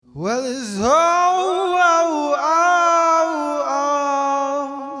Well, it's all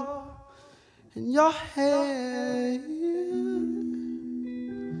in your head.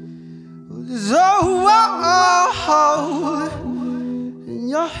 Well, it's all in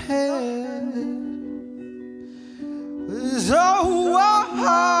your head. Well, it's all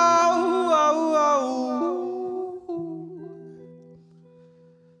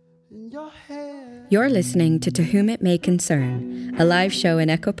in your head. You're listening to Whom It May Concern, a live show in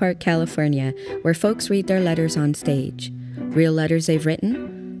Echo Park, California, where folks read their letters on stage. Real letters they've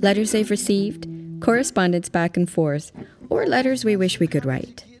written, letters they've received, correspondence back and forth, or letters we wish we could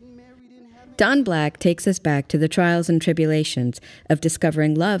write. Don Black takes us back to the trials and tribulations of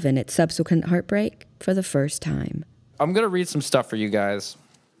discovering love and its subsequent heartbreak for the first time. I'm going to read some stuff for you guys.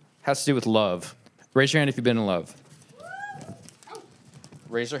 Has to do with love. Raise your hand if you've been in love.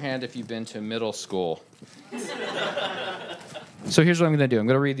 Raise your hand if you've been to middle school. So here's what I'm going to do. I'm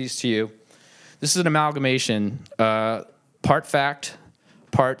going to read these to you. This is an amalgamation, part fact,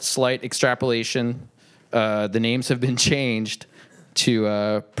 part slight extrapolation. The names have been changed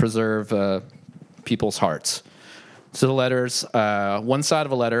to preserve people's hearts. So the letters, one side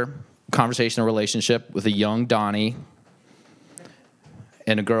of a letter, conversation or relationship with a young Donnie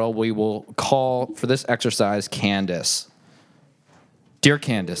and a girl we will call, for this exercise, Candace. Dear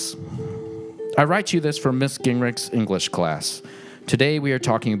Candace, I write you this from Miss Gingrich's English class. Today we are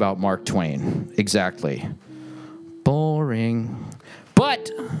talking about Mark Twain. Exactly. Boring.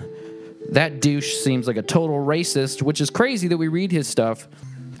 But that douche seems like a total racist, which is crazy that we read his stuff.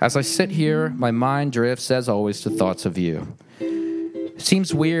 As I sit here, my mind drifts, as always, to thoughts of you. It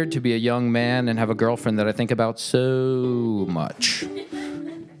seems weird to be a young man and have a girlfriend that I think about so much.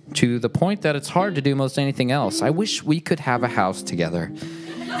 To the point that it's hard to do most anything else. I wish we could have a house together.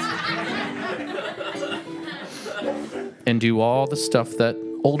 And do all the stuff that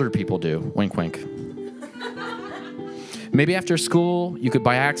older people do. Wink, wink. Maybe after school, you could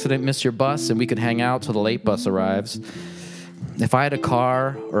by accident miss your bus and we could hang out till the late bus arrives. If I had a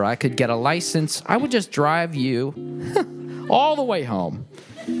car or I could get a license, I would just drive you all the way home.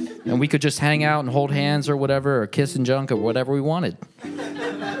 And we could just hang out and hold hands or whatever, or kiss and junk or whatever we wanted.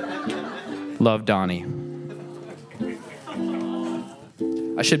 Love, Donnie.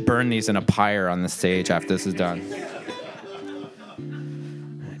 I should burn these in a pyre on the stage after this is done.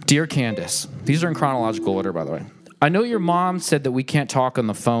 Dear Candace, these are in chronological order, by the way. I know your mom said that we can't talk on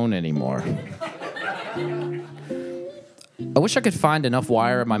the phone anymore. I wish I could find enough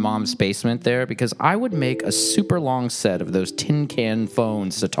wire in my mom's basement there because I would make a super long set of those tin can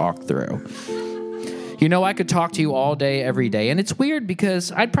phones to talk through. You know, I could talk to you all day, every day, and it's weird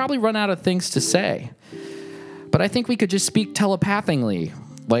because I'd probably run out of things to say. But I think we could just speak telepathically,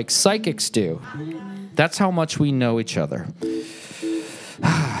 like psychics do. That's how much we know each other.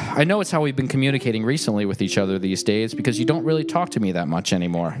 I know it's how we've been communicating recently with each other these days because you don't really talk to me that much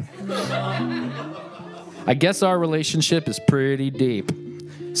anymore. I guess our relationship is pretty deep.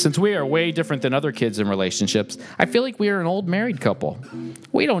 Since we are way different than other kids in relationships, I feel like we are an old married couple.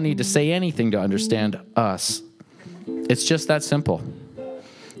 We don't need to say anything to understand us. It's just that simple.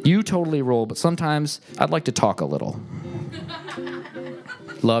 You totally rule, but sometimes I'd like to talk a little.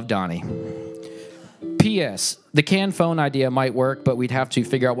 Love, Donnie. P.S. The can phone idea might work, but we'd have to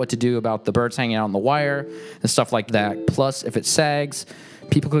figure out what to do about the birds hanging out on the wire and stuff like that. Plus, if it sags,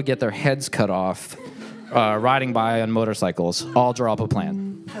 people could get their heads cut off riding by on motorcycles. I'll draw up a plan.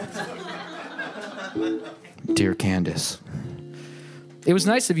 Dear Candace, it was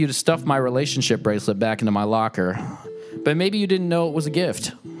nice of you to stuff my relationship bracelet back into my locker, but maybe you didn't know it was a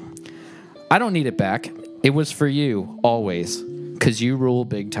gift. I don't need it back. It was for you, always, because you rule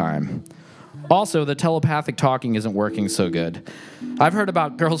big time. Also, the telepathic talking isn't working so good. I've heard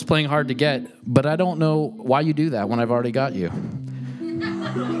about girls playing hard to get, but I don't know why you do that when I've already got you.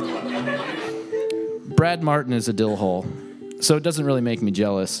 Brad Martin is a dill hole, so it doesn't really make me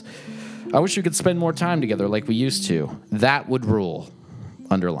jealous. I wish we could spend more time together like we used to. That would rule.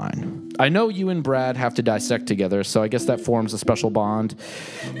 Underline. I know you and Brad have to dissect together, so I guess that forms a special bond.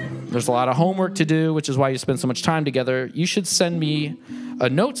 There's a lot of homework to do, which is why you spend so much time together. You should send me a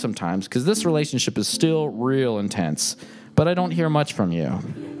note sometimes, because this relationship is still real intense, but I don't hear much from you.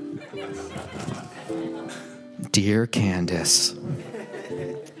 Dear Candace,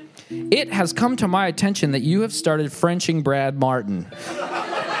 it has come to my attention that you have started Frenching Brad Martin.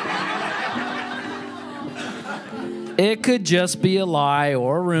 It could just be a lie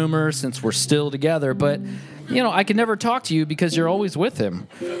or a rumor since we're still together, but, I can never talk to you because you're always with him.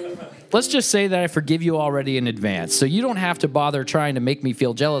 Let's just say that I forgive you already in advance, so you don't have to bother trying to make me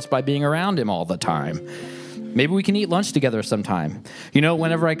feel jealous by being around him all the time. Maybe we can eat lunch together sometime. You know,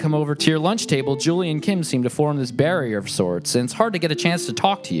 whenever I come over to your lunch table, Julie and Kim seem to form this barrier of sorts, and it's hard to get a chance to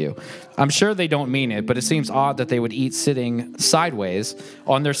talk to you. I'm sure they don't mean it, but it seems odd that they would eat sitting sideways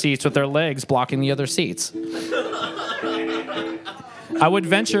on their seats with their legs blocking the other seats. I would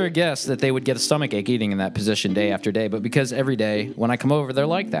venture a guess that they would get a stomachache eating in that position day after day, but because every day when I come over, they're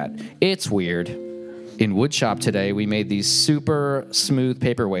like that. It's weird. In woodshop today, we made these super smooth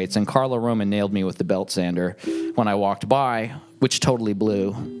paperweights, and Carla Roman nailed me with the belt sander when I walked by, which totally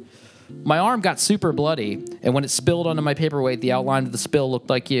blew. My arm got super bloody, and when it spilled onto my paperweight, the outline of the spill looked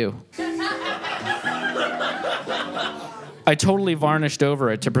like you. I totally varnished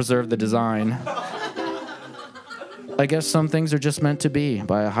over it to preserve the design. I guess some things are just meant to be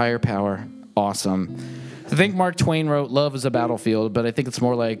by a higher power. Awesome. I think Mark Twain wrote, "Love is a battlefield," but I think it's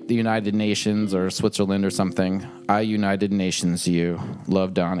more like the United Nations or Switzerland or something. I United Nations you.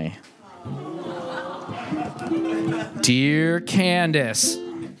 Love, Donnie. Dear Candace,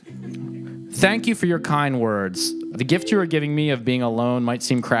 thank you for your kind words. The gift you are giving me of being alone might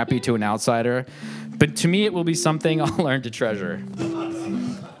seem crappy to an outsider, but to me it will be something I'll learn to treasure.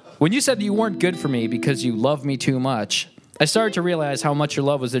 When you said you weren't good for me because you love me too much, I started to realize how much your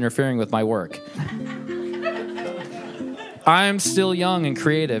love was interfering with my work. I'm still young and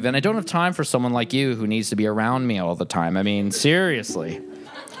creative, and I don't have time for someone like you who needs to be around me all the time. I mean, seriously.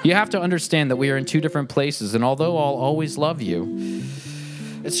 You have to understand that we are in two different places, and although I'll always love you,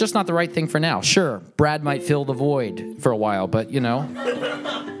 it's just not the right thing for now. Sure, Brad might fill the void for a while, but, you know.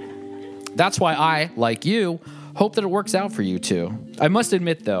 That's why I, like you, hope that it works out for you too. I must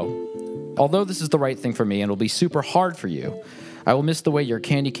admit, though, although this is the right thing for me and it'll be super hard for you, I will miss the way your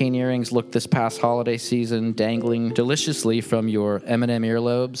candy cane earrings looked this past holiday season, dangling deliciously from your M&M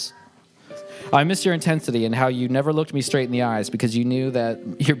earlobes. I miss your intensity and how you never looked me straight in the eyes because you knew that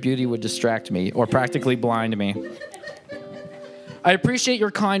your beauty would distract me or practically blind me. I appreciate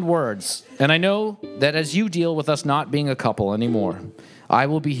your kind words, and I know that as you deal with us not being a couple anymore, I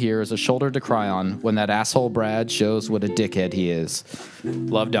will be here as a shoulder to cry on when that asshole Brad shows what a dickhead he is.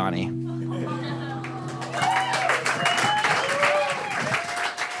 Love, Donnie.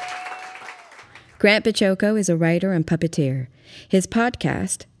 Grant Baciocco is a writer and puppeteer. His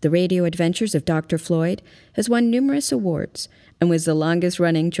podcast, The Radio Adventures of Dr. Floyd, has won numerous awards and was the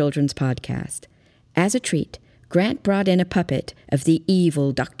longest-running children's podcast. As a treat, Grant brought in a puppet of the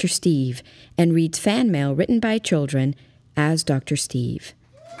evil Dr. Steve and reads fan mail written by children as Dr. Steve.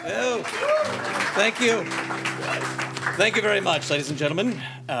 Oh, thank you. Thank you very much, ladies and gentlemen.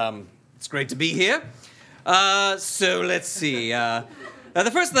 It's great to be here. So let's see. The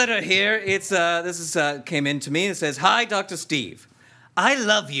first letter here, came in to me. It says, "Hi, Dr. Steve. I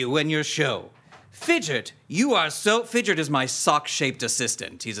love you and your show. Fidget, Fidget is my sock-shaped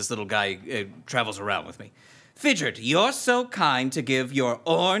assistant. He's this little guy who travels around with me. Fidget, you're so kind to give your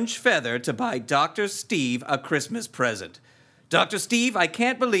orange feather to buy Dr. Steve a Christmas present. Dr. Steve, I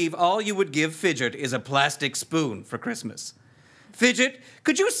can't believe all you would give Fidget is a plastic spoon for Christmas. Fidget,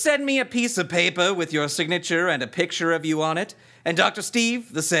 could you send me a piece of paper with your signature and a picture of you on it? And Dr.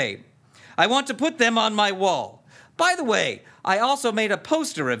 Steve, the same. I want to put them on my wall. By the way, I also made a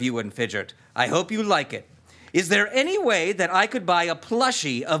poster of you and Fidget. I hope you like it. Is there any way that I could buy a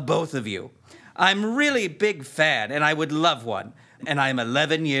plushie of both of you? I'm really big fan, and I would love one. And I'm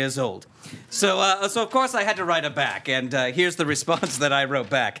 11 years old." So of course, I had to write it back. And here's the response that I wrote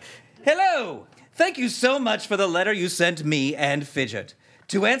back. "Hello! Thank you so much for the letter you sent me and Fidget.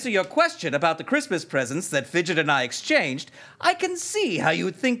 To answer your question about the Christmas presents that Fidget and I exchanged, I can see how you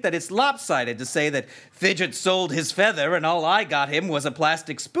would think that it's lopsided to say that Fidget sold his feather and all I got him was a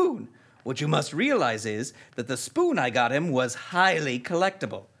plastic spoon. What you must realize is that the spoon I got him was highly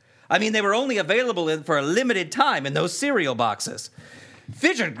collectible. I mean, they were only available for a limited time in those cereal boxes.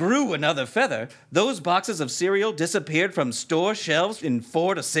 Fidget grew another feather. Those boxes of cereal disappeared from store shelves in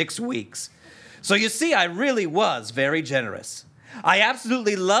 4 to 6 weeks. So you see, I really was very generous. I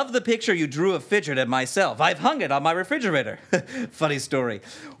absolutely love the picture you drew of Fidget and myself. I've hung it on my refrigerator." Funny story.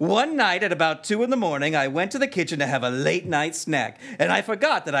 "One night at about 2 a.m, I went to the kitchen to have a late-night snack, and I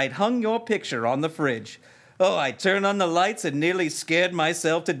forgot that I'd hung your picture on the fridge. Oh, I turned on the lights and nearly scared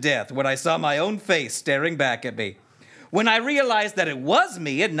myself to death when I saw my own face staring back at me. When I realized that it was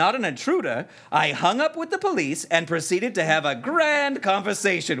me and not an intruder, I hung up with the police and proceeded to have a grand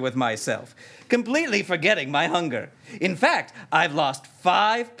conversation with myself, completely forgetting my hunger. In fact, I've lost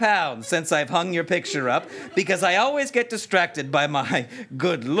 5 pounds since I've hung your picture up because I always get distracted by my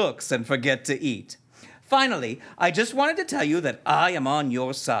good looks and forget to eat. Finally, I just wanted to tell you that I am on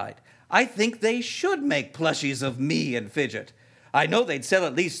your side. I think they should make plushies of me and Fidget. I know they'd sell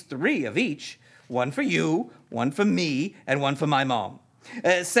at least 3 of each. one for you, one for me, and one for my mom.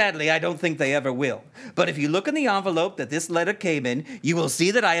 Sadly, I don't think they ever will. But if you look in the envelope that this letter came in, you will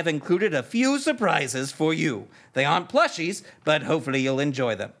see that I have included a few surprises for you. They aren't plushies, but hopefully you'll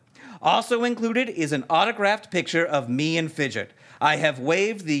enjoy them. Also included is an autographed picture of me and Fidget. I have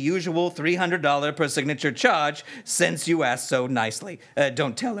waived the usual $300 per signature charge since you asked so nicely.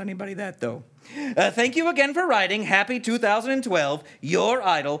 Don't tell anybody that, though. Thank you again for writing. Happy 2012. Your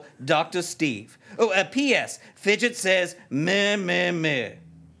idol, Dr. Steve. Oh, P.S. Fidget says meh, meh, meh.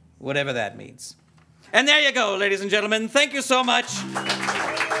 Whatever that means. And there you go, ladies and gentlemen. Thank you so much.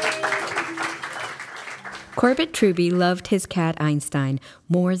 Corbett Truby loved his cat Einstein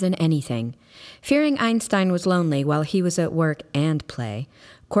more than anything. Fearing Einstein was lonely while he was at work and play,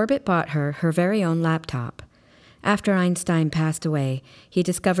 Corbett bought her very own laptop. After Einstein passed away, he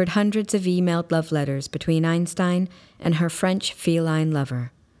discovered hundreds of emailed love letters between Einstein and her French feline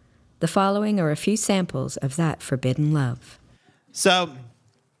lover. The following are a few samples of that forbidden love. So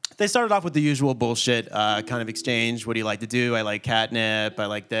they started off with the usual bullshit kind of exchange. What do you like to do? I like catnip. I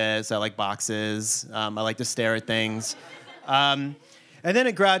like this. I like boxes. I like to stare at things. And then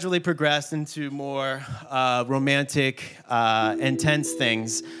it gradually progressed into more romantic, intense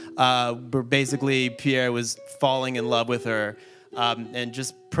things. Where basically Pierre was falling in love with her and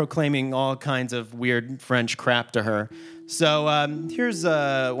just proclaiming all kinds of weird French crap to her. So here's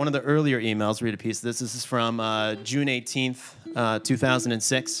one of the earlier emails. Read a piece of this. This is from June 18th,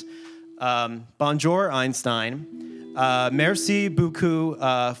 2006. Bonjour, Einstein. Merci beaucoup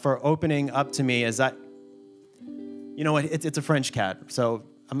for opening up to me as I... You know what? It's a French cat, so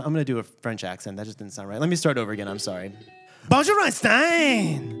I'm going to do a French accent. That just didn't sound right. Let me start over again. I'm sorry. Bonjour,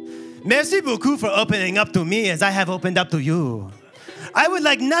 Einstein. Merci beaucoup for opening up to me as I have opened up to you. I would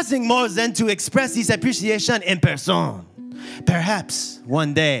like nothing more than to express this appreciation in person. Perhaps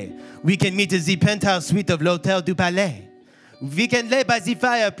one day we can meet at the penthouse suite of l'Hôtel du Palais. We can lay by the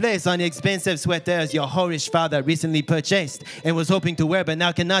fireplace on the expensive sweaters your whorish father recently purchased and was hoping to wear but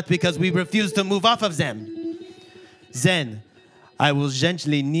now cannot because we refuse to move off of them. Then, I will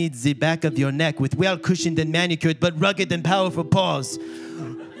gently knead the back of your neck with well-cushioned and manicured but rugged and powerful paws,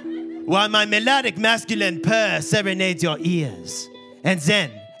 while my melodic masculine purr serenades your ears. And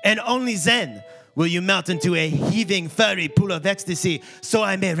then, and only then, will you melt into a heaving, furry pool of ecstasy, so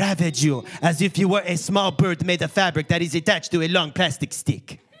I may ravage you as if you were a small bird made of fabric that is attached to a long plastic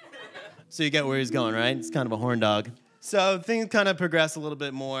stick. So you get where he's going, right? It's kind of a horn dog. So things kind of progress a little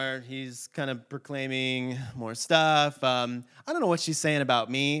bit more. He's kind of proclaiming more stuff. I don't know what she's saying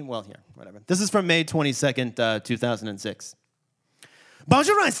about me. Well, here, whatever. This is from May 22nd, 2006.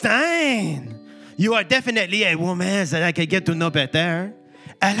 Bonjour, Einstein. You are definitely a woman that I can get to know better.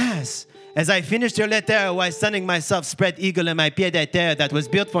 Alas, as I finished your letter while sunning myself spread eagle in my pied-à-terre that was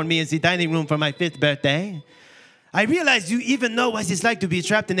built for me in the dining room for my 5th birthday, I realized you even know what it's like to be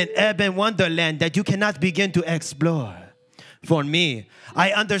trapped in an urban wonderland that you cannot begin to explore. For me,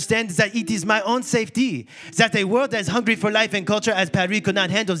 I understand that it is my own safety, that a world as hungry for life and culture as Paris could not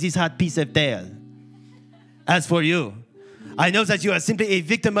handle this hot piece of tail. As for you, I know that you are simply a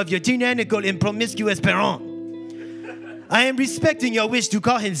victim of your tyrannical and promiscuous parent. I am respecting your wish to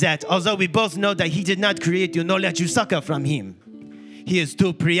call him that, although we both know that he did not create you nor let you sucker from him. He is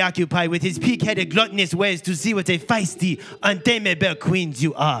too preoccupied with his pig-headed gluttonous ways to see what a feisty, untamable queen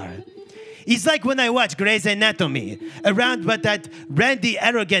you are. It's like when I watch Grey's Anatomy, around but that randy,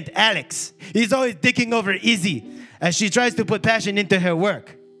 arrogant Alex. He's always dicking over Izzy as she tries to put passion into her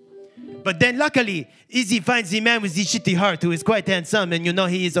work. But then luckily, Izzy finds the man with the shitty heart who is quite handsome and you know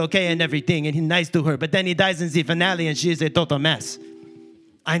he is okay and everything and he's nice to her. But then he dies in the finale and she is a total mess.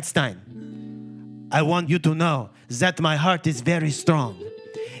 Einstein, I want you to know that my heart is very strong.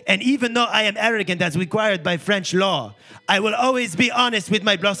 And even though I am arrogant as required by French law, I will always be honest with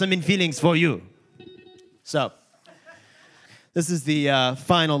my blossoming feelings for you. So, this is the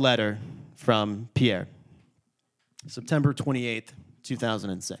final letter from Pierre. September 28th,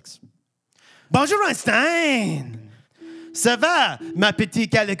 2006. Bonjour, Einstein! Ça va, ma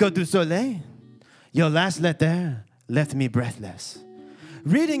petite calico du soleil? Your last letter left me breathless.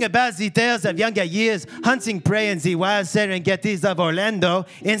 Reading about the tales of younger years hunting prey in the wild Serengetis of Orlando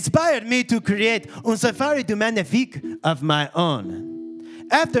inspired me to create un safari du magnifique of my own.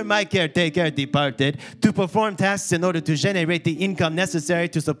 After my caretaker departed to perform tasks in order to generate the income necessary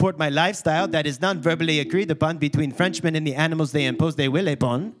to support my lifestyle that is non-verbally agreed upon between Frenchmen and the animals they impose their will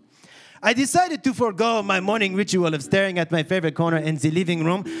upon, I decided to forego my morning ritual of staring at my favorite corner in the living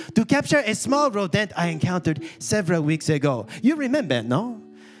room to capture a small rodent I encountered several weeks ago. You remember, no?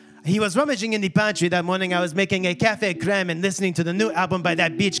 He was rummaging in the pantry that morning. I was making a cafe creme and listening to the new album by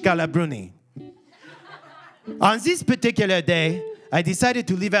that beach Carla Bruni. On this particular day, I decided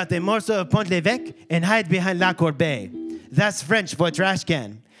to leave out a morsel of Pont l'Evêque and hide behind La Corbeille. That's French for trash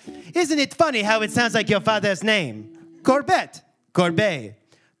can. Isn't it funny how it sounds like your father's name? Corbett, Corbeille.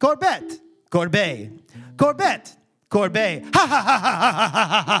 Corbett, Corbeille. Corbett, Corbeille. Ha ha ha ha ha ha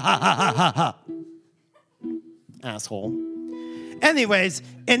ha ha ha ha. Asshole. Anyways,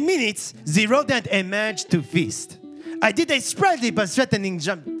 in minutes, the rodent emerged to feast. I did a sprightly but threatening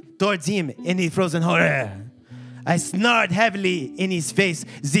jump towards him in the frozen horror. I snarled heavily in his face,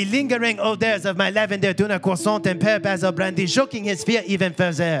 the lingering odors of my lavender tuna croissant and pear basil brandy choking his fear even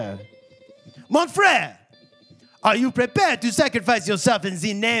further. Mon frère, are you prepared to sacrifice yourself in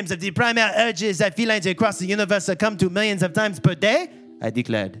the names of the primal urges that felines across the universe succumb to millions of times per day? I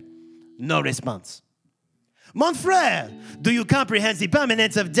declared. No response. Mon frère, do you comprehend the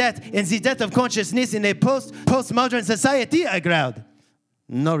permanence of death and the death of consciousness in a postmodern society? I growled.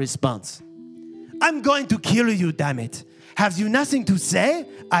 No response. I'm going to kill you, damn it. Have you nothing to say?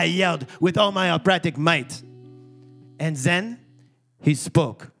 I yelled with all my operatic might. And then he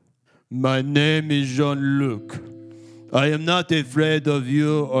spoke. My name is Jean-Luc. I am not afraid of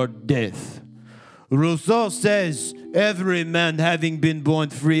you or death. Rousseau says, every man having been born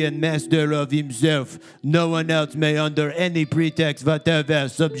free and master of himself, no one else may under any pretext whatever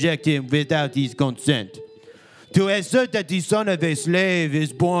subject him without his consent. To assert that the son of a slave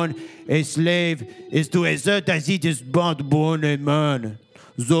is born a slave is to assert that he is not born a man.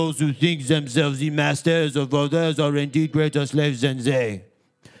 Those who think themselves the masters of others are indeed greater slaves than they.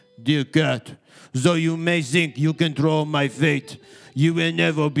 Dear cat, though you may think you control my fate, you will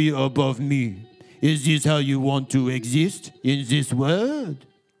never be above me. Is this how you want to exist in this world?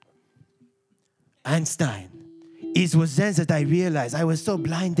 Einstein. It was then that I realized I was so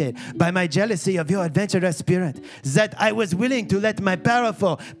blinded by my jealousy of your adventurous spirit that I was willing to let my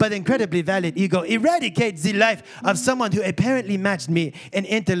powerful but incredibly valid ego eradicate the life of someone who apparently matched me in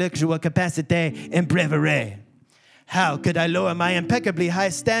intellectual capacity and bravery. How could I lower my impeccably high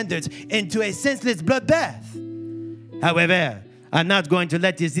standards into a senseless bloodbath? However, I'm not going to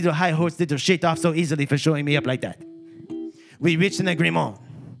let this little high horse little shit off so easily for showing me up like that. We reached an agreement.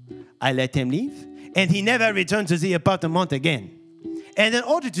 I let him leave, and he never returned to the apartment again. And in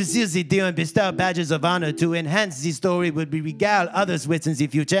order to seal the deal and bestow badges of honor to enhance the story would be regale others with in the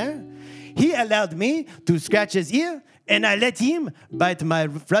future, he allowed me to scratch his ear, and I let him bite my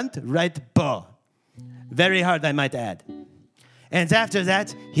front right paw. Very hard, I might add. And after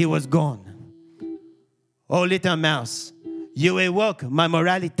that, he was gone. Oh, little mouse, you awoke my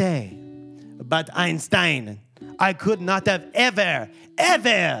morality. But Einstein, I could not have ever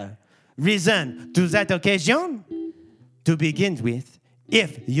risen to that occasion to begin with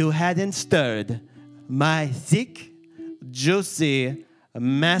if you hadn't stirred my thick, juicy,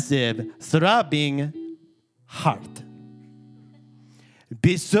 massive, throbbing heart.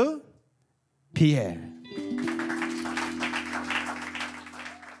 Bisous, Pierre.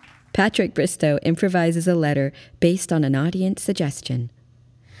 Patrick Bristow improvises a letter based on an audience suggestion.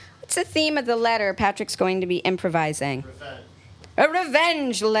 What's the theme of the letter Patrick's going to be improvising? Revenge. A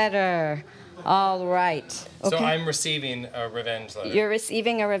revenge letter. All right. Okay. So I'm receiving a revenge letter. You're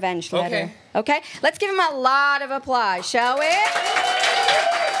receiving a revenge letter. Okay. Okay. Let's give him a lot of applause, shall we?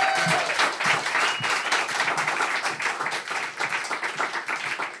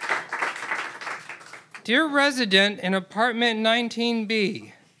 Dear resident in apartment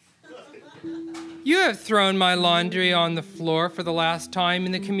 19B, you have thrown my laundry on the floor for the last time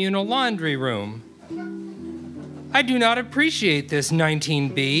in the communal laundry room. I do not appreciate this,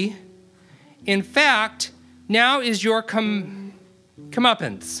 19B. In fact, now is your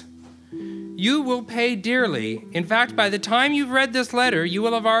comeuppance. You will pay dearly. In fact, by the time you've read this letter, you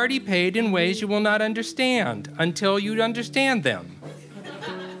will have already paid in ways you will not understand until you understand them.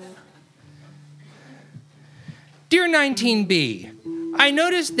 Dear 19B, I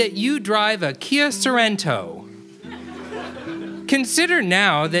noticed that you drive a Kia Sorento. Consider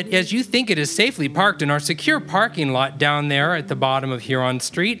now that as you think it is safely parked in our secure parking lot down there at the bottom of Huron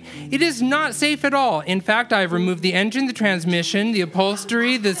Street, it is not safe at all. In fact, I've removed the engine, the transmission, the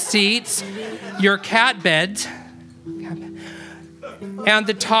upholstery, the seats, your cat beds, and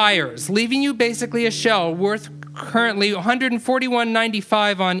the tires, leaving you basically a shell worth currently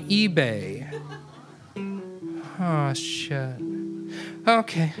 $141.95 on eBay. Oh, shit.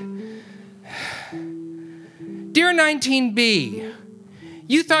 Okay. Dear 19B,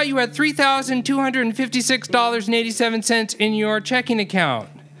 you thought you had $3,256.87 in your checking account.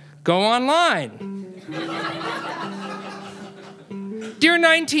 Go online. Dear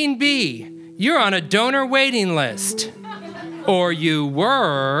 19B, you're on a donor waiting list. Or you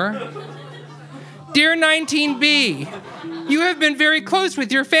were. Dear 19B, you have been very close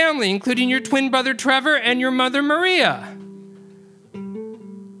with your family, including your twin brother Trevor and your mother Maria.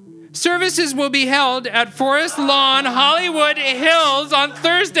 Services will be held at Forest Lawn, Hollywood Hills on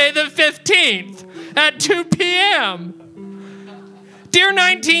Thursday the 15th at 2 p.m. Dear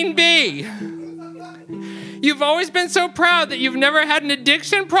 19B, you've always been so proud that you've never had an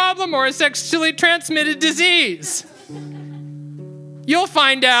addiction problem or a sexually transmitted disease. You'll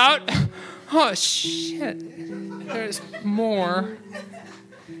find out. Oh, shit. There's more.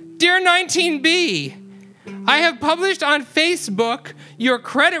 Dear 19B, I have published on Facebook your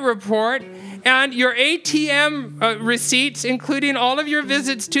credit report and your ATM receipts, including all of your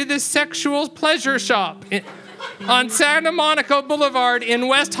visits to the sexual pleasure shop on Santa Monica Boulevard in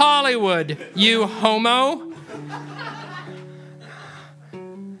West Hollywood, you homo.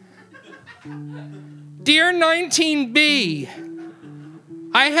 Dear 19B,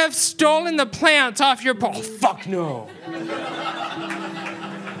 I have stolen the plants off your Oh, fuck no.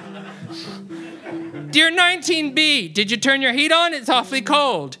 Dear 19B, did you turn your heat on? It's awfully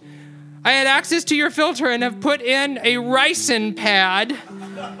cold. I had access to your filter and have put in a ricin pad.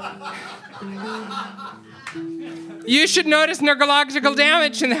 You should notice neurological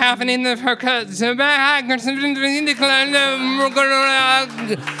damage happening in her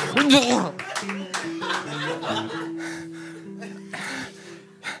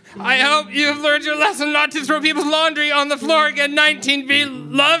I hope you've learned your lesson not to throw people's laundry on the floor again,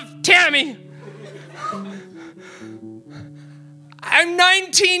 19B. Love, Tammy. I'm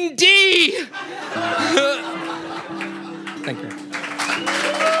 19D. Thank you.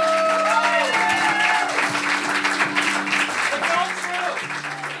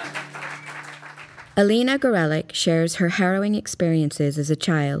 Alina Gorelik shares her harrowing experiences as a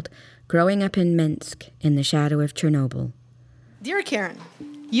child growing up in Minsk in the shadow of Chernobyl. Dear Karen,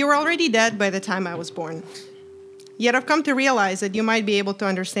 you were already dead by the time I was born. Yet I've come to realize that you might be able to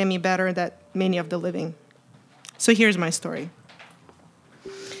understand me better than many of the living. So here's my story.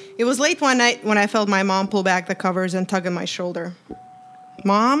 It was late one night when I felt my mom pull back the covers and tug on my shoulder.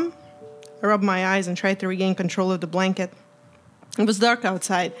 Mom? I rubbed my eyes and tried to regain control of the blanket. It was dark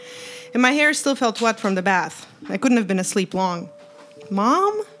outside, and my hair still felt wet from the bath. I couldn't have been asleep long.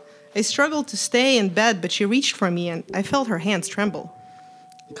 Mom? I struggled to stay in bed, but she reached for me, and I felt her hands tremble.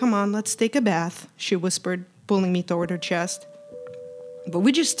 Come on, let's take a bath, she whispered, pulling me toward her chest. But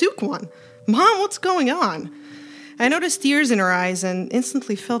we just took one. Mom, what's going on? I noticed tears in her eyes and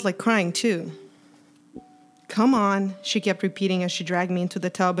instantly felt like crying too. Come on, she kept repeating as she dragged me into the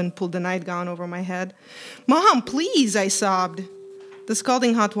tub and pulled the nightgown over my head. Mom, please, I sobbed. The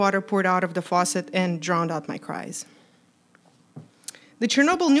scalding hot water poured out of the faucet and drowned out my cries. The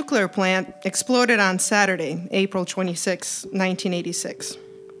Chernobyl nuclear plant exploded on Saturday, April 26, 1986.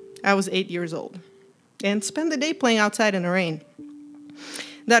 I was 8 years old and spent the day playing outside in the rain.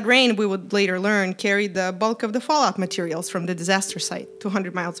 That rain, we would later learn, carried the bulk of the fallout materials from the disaster site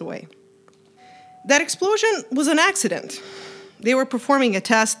 200 miles away. That explosion was an accident. They were performing a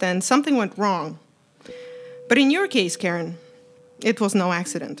test and something went wrong. But in your case, Karen, it was no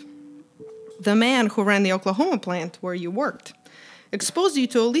accident. The man who ran the Oklahoma plant where you worked exposed you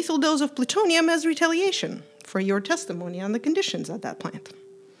to a lethal dose of plutonium as retaliation for your testimony on the conditions at that plant.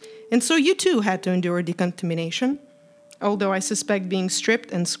 And so you too had to endure decontamination, although I suspect being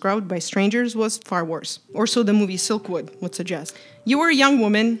stripped and scrubbed by strangers was far worse, or so the movie Silkwood would suggest. You were a young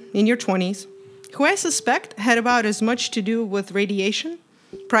woman in your 20s, who I suspect had about as much to do with radiation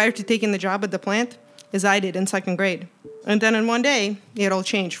prior to taking the job at the plant as I did in second grade. And then in one day, it all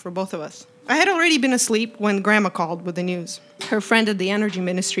changed for both of us. I had already been asleep when Grandma called with the news. Her friend at the energy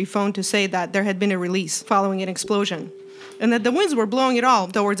ministry phoned to say that there had been a release following an explosion, and that the winds were blowing it all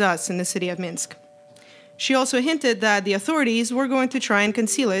towards us in the city of Minsk. She also hinted that the authorities were going to try and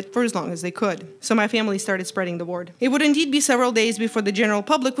conceal it for as long as they could. So my family started spreading the word. It would indeed be several days before the general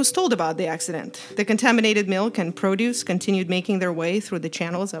public was told about the accident. The contaminated milk and produce continued making their way through the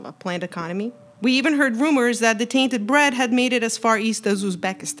channels of a planned economy. We even heard rumors that the tainted bread had made it as far east as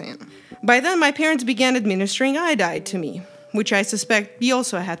Uzbekistan. By then, my parents began administering iodide to me, which I suspect we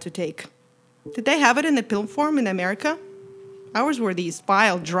also had to take. Did they have it in the pill form in America? Ours were these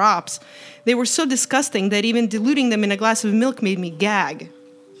vile drops. They were so disgusting that even diluting them in a glass of milk made me gag.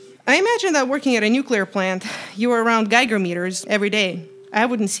 I imagine that working at a nuclear plant, you were around Geiger meters every day. I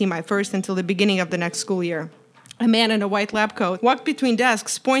wouldn't see my first until the beginning of the next school year. A man in a white lab coat walked between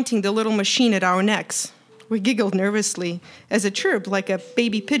desks, pointing the little machine at our necks. We giggled nervously as it chirped like a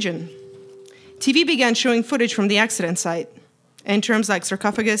baby pigeon. TV began showing footage from the accident site, and terms like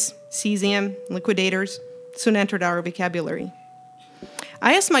sarcophagus, cesium, liquidators soon entered our vocabulary.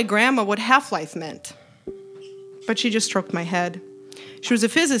 I asked my grandma what half-life meant, but she just stroked my head. She was a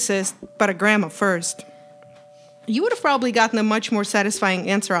physicist, but a grandma first. You would have probably gotten a much more satisfying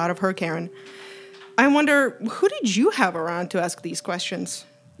answer out of her, Karen. I wonder, who did you have around to ask these questions?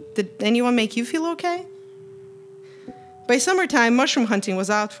 Did anyone make you feel okay? By summertime, mushroom hunting was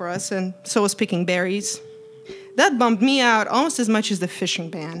out for us, and so was picking berries. That bummed me out almost as much as the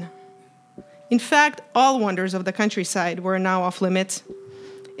fishing ban. In fact, all wonders of the countryside were now off limits,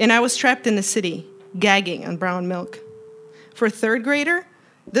 and I was trapped in the city, gagging on brown milk. For a third grader,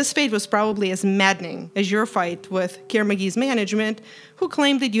 this fate was probably as maddening as your fight with Kier McGee's management, who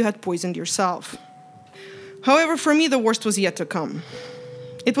claimed that you had poisoned yourself. However, for me, the worst was yet to come.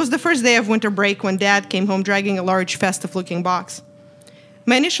 It was the first day of winter break when Dad came home dragging a large, festive-looking box.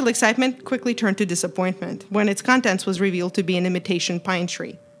 My initial excitement quickly turned to disappointment when its contents was revealed to be an imitation pine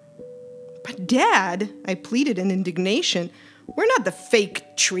tree. But Dad, I pleaded in indignation, we're not the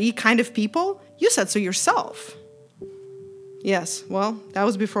fake tree kind of people. You said so yourself. Yes, well, that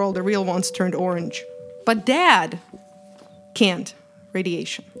was before all the real ones turned orange. But Dad can't.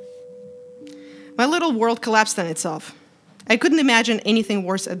 Radiation. My little world collapsed on itself. I couldn't imagine anything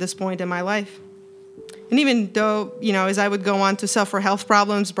worse at this point in my life. And even though, as I would go on to suffer health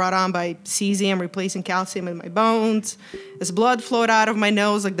problems brought on by cesium replacing calcium in my bones, as blood flowed out of my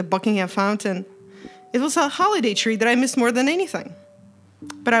nose like the Buckingham Fountain, it was a holiday tree that I missed more than anything.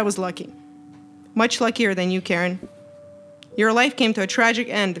 But I was lucky. Much luckier than you, Karen. Your life came to a tragic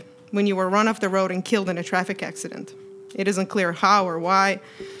end when you were run off the road and killed in a traffic accident. It isn't clear how or why.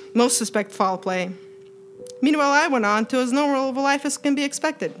 Most suspect foul play. Meanwhile, I went on to as normal of a life as can be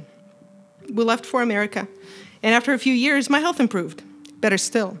expected. We left for America, and after a few years, my health improved. Better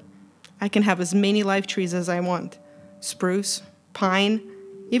still, I can have as many live trees as I want. Spruce, pine,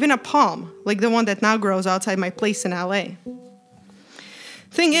 even a palm, like the one that now grows outside my place in LA.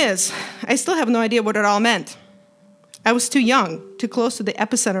 Thing is, I still have no idea what it all meant. I was too young, too close to the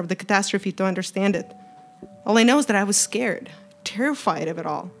epicenter of the catastrophe to understand it. All I know is that I was scared, terrified of it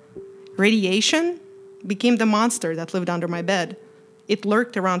all. Radiation became the monster that lived under my bed. It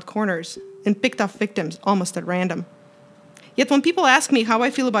lurked around corners and picked off victims almost at random. Yet when people ask me how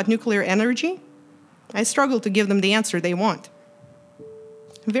I feel about nuclear energy, I struggle to give them the answer they want.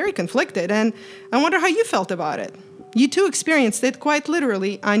 I'm very conflicted, and I wonder how you felt about it. You too experienced it quite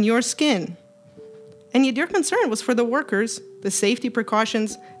literally on your skin. And yet your concern was for the workers, the safety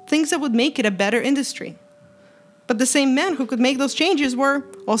precautions, things that would make it a better industry. But the same men who could make those changes were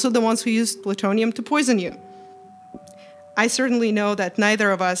also the ones who used plutonium to poison you. I certainly know that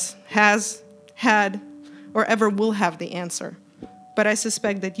neither of us has, had, or ever will have the answer. But I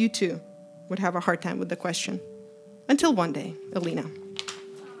suspect that you too would have a hard time with the question. Until one day, Alina.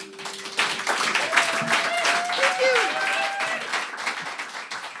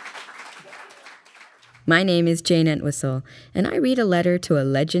 My name is Jane Entwistle, and I read a letter to a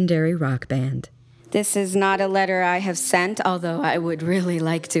legendary rock band. This is not a letter I have sent, although I would really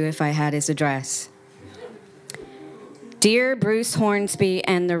like to if I had his address. Dear Bruce Hornsby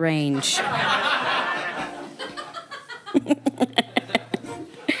and the Range.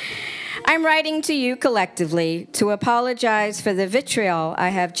 I'm writing to you collectively to apologize for the vitriol I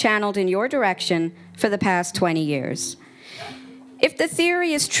have channeled in your direction for the past 20 years. If the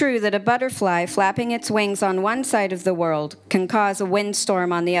theory is true that a butterfly flapping its wings on one side of the world can cause a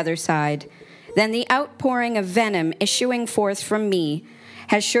windstorm on the other side, then the outpouring of venom issuing forth from me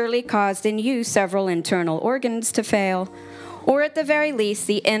has surely caused in you several internal organs to fail, or at the very least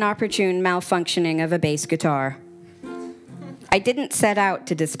the inopportune malfunctioning of a bass guitar. I didn't set out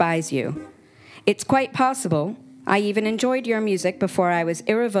to despise you. It's quite possible I even enjoyed your music before I was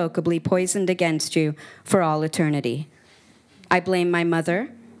irrevocably poisoned against you for all eternity. I blame my mother.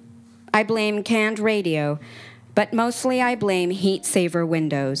 I blame canned radio, but mostly I blame heat-saver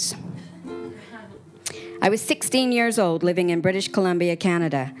windows. I was 16 years old, living in British Columbia,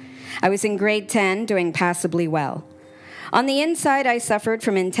 Canada. I was in grade 10, doing passably well. On the inside, I suffered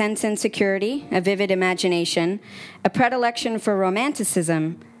from intense insecurity, a vivid imagination, a predilection for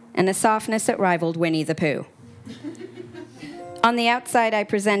romanticism, and a softness that rivaled Winnie the Pooh. On the outside, I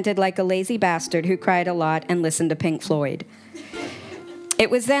presented like a lazy bastard who cried a lot and listened to Pink Floyd.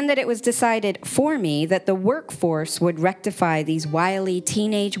 It was then that it was decided for me that the workforce would rectify these wily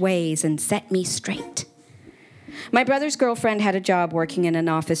teenage ways and set me straight. My brother's girlfriend had a job working in an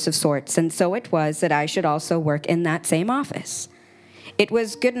office of sorts, and so it was that I should also work in that same office. It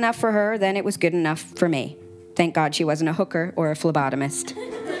was good enough for her, then it was good enough for me. Thank God she wasn't a hooker or a phlebotomist.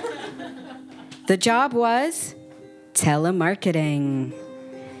 The job was telemarketing.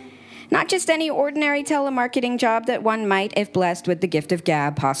 Not just any ordinary telemarketing job that one might, if blessed with the gift of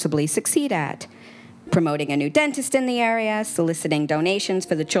gab, possibly succeed at. Promoting a new dentist in the area, soliciting donations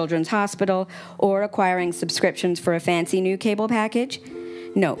for the children's hospital, or acquiring subscriptions for a fancy new cable package.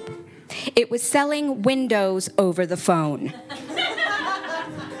 Nope. It was selling windows over the phone.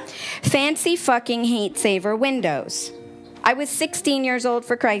 Fancy fucking heat saver windows. I was 16 years old,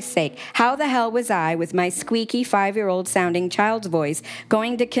 for Christ's sake. How the hell was I, with my squeaky 5-year-old sounding child's voice,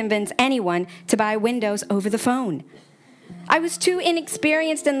 going to convince anyone to buy windows over the phone? I was too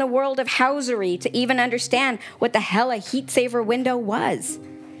inexperienced in the world of housery to even understand what the hell a heat saver window was.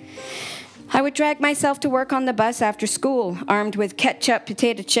 I would drag myself to work on the bus after school, armed with ketchup,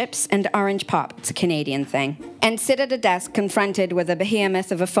 potato chips, and orange pop. It's a Canadian thing. And sit at a desk confronted with a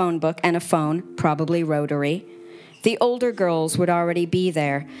behemoth of a phone book and a phone, probably rotary. The older girls would already be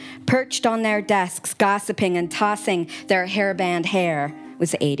there, perched on their desks, gossiping and tossing their hairband hair. It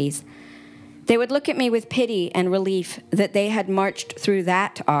was the 80s. They would look at me with pity and relief that they had marched through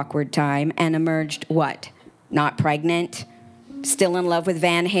that awkward time and emerged, what? Not pregnant? Still in love with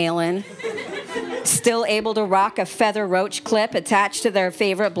Van Halen? Still able to rock a feather roach clip attached to their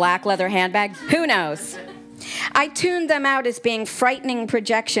favorite black leather handbag? Who knows? I tuned them out as being frightening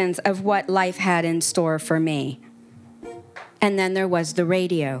projections of what life had in store for me. And then there was the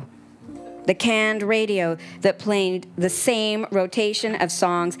radio. The canned radio that played the same rotation of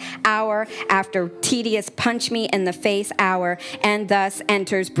songs hour after tedious punch-me-in-the-face hour, and thus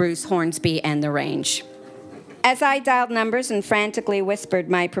enters Bruce Hornsby and the Range. As I dialed numbers and frantically whispered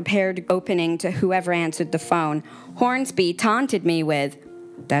my prepared opening to whoever answered the phone, Hornsby taunted me with,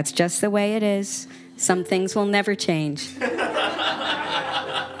 "That's just the way it is. Some things will never change."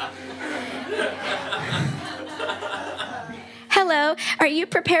 "Hello, are you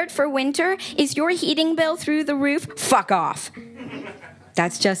prepared for winter? Is your heating bill through the roof?" "Fuck off."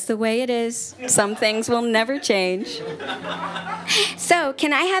 "That's just the way it is. Some things will never change." "So,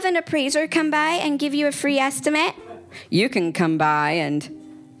 can I have an appraiser come by and give you a free estimate?" "You can come by and..."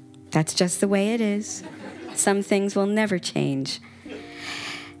 "That's just the way it is. Some things will never change."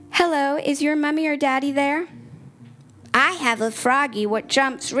 "Hello, is your mommy or daddy there?" "I have a froggy what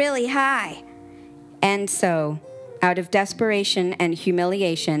jumps really high." And so, out of desperation and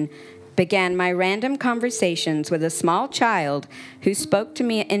humiliation, began my random conversations with a small child who spoke to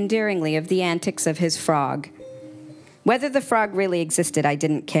me endearingly of the antics of his frog. Whether the frog really existed, I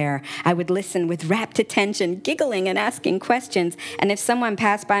didn't care. I would listen with rapt attention, giggling and asking questions, and if someone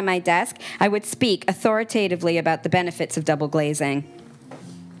passed by my desk, I would speak authoritatively about the benefits of double glazing.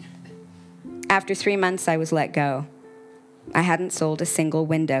 After 3 months, I was let go. I hadn't sold a single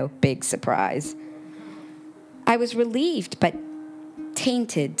window. Big surprise. I was relieved, but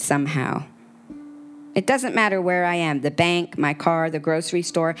tainted somehow. It doesn't matter where I am, the bank, my car, the grocery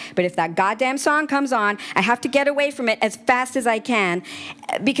store, but if that goddamn song comes on, I have to get away from it as fast as I can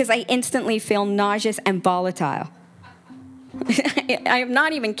because I instantly feel nauseous and volatile. I'm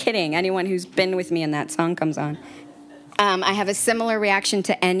not even kidding, anyone who's been with me and that song comes on. I have a similar reaction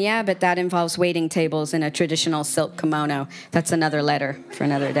to Enya, but that involves waiting tables in a traditional silk kimono. That's another letter for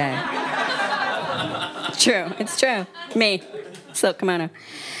another day. It's true. Me, silk kimono.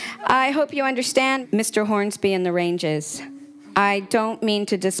 I hope you understand, Mr. Hornsby and the Ranges. I don't mean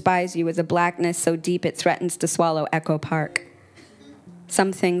to despise you with a blackness so deep it threatens to swallow Echo Park.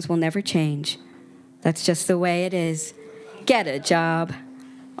 Some things will never change. That's just the way it is. Get a job.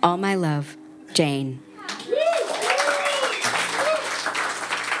 All my love, Jane.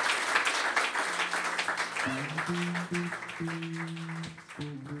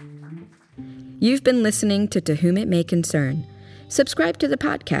 You've been listening to Whom It May Concern. Subscribe to the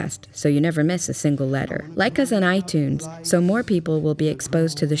podcast so you never miss a single letter. Like us on iTunes so more people will be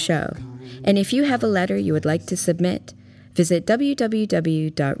exposed to the show. And if you have a letter you would like to submit, visit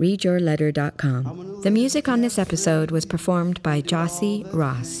www.readyourletter.com. The music on this episode was performed by Jossie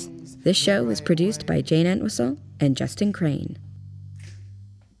Ross. This show was produced by Jane Entwistle and Justin Crane.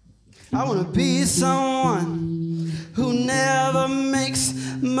 I want to be someone who never makes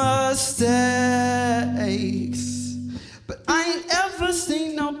mistakes. But I ain't ever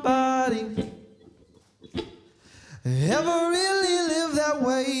seen nobody ever really live that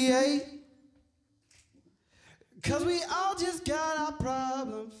way. 'Cause we all just got our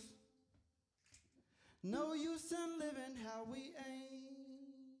problems. No use in living how we ain't.